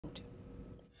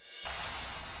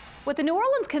With the New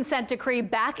Orleans consent decree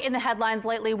back in the headlines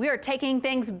lately, we are taking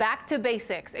things back to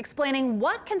basics, explaining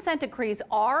what consent decrees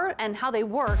are and how they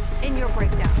work in your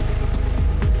breakdown.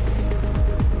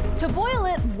 To boil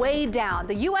it way down,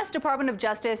 the U.S. Department of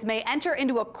Justice may enter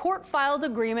into a court-filed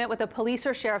agreement with a police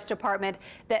or sheriff's department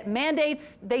that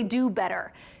mandates they do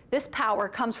better. This power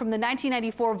comes from the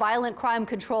 1994 Violent Crime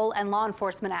Control and Law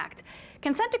Enforcement Act.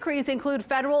 Consent decrees include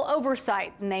federal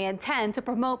oversight, and they intend to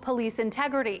promote police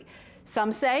integrity.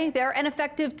 Some say they're an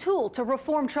effective tool to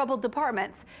reform troubled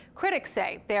departments. Critics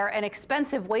say they're an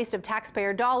expensive waste of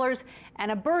taxpayer dollars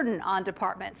and a burden on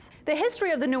departments. The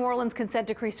history of the New Orleans consent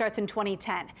decree starts in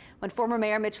 2010, when former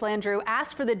Mayor Mitch Landrieu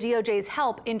asked for the DOJ's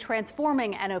help in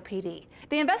transforming NOPD.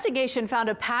 The investigation found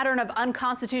a pattern of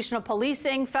unconstitutional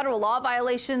policing, federal law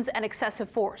violations, and excessive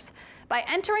force. By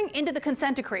entering into the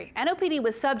consent decree, NOPD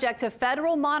was subject to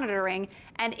federal monitoring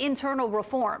and internal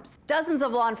reforms. Dozens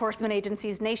of law enforcement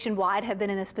agencies nationwide have been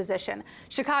in this position.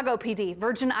 Chicago PD,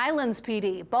 Virgin Islands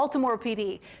PD, Baltimore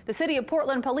PD, the City of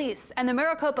Portland Police, and the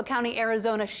Maricopa County,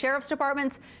 Arizona Sheriff's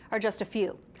Departments are just a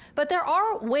few. But there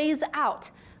are ways out.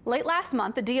 Late last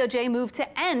month, the DOJ moved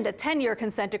to end a 10-year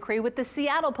consent decree with the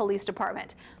Seattle Police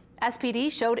Department.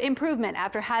 SPD showed improvement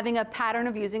after having a pattern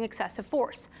of using excessive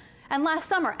force. And last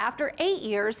summer, after 8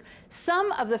 years,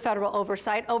 some of the federal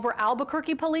oversight over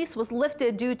Albuquerque police was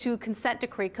lifted due to consent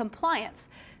decree compliance.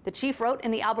 The chief wrote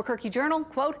in the Albuquerque Journal,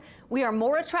 quote, "We are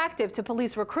more attractive to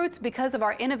police recruits because of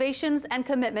our innovations and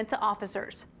commitment to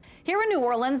officers." Here in New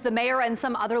Orleans, the mayor and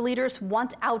some other leaders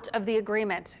want out of the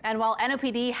agreement. And while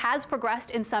NOPD has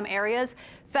progressed in some areas,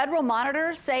 federal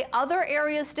monitors say other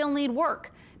areas still need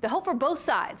work. The hope for both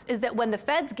sides is that when the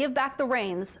feds give back the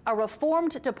reins, a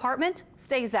reformed department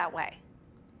stays that way.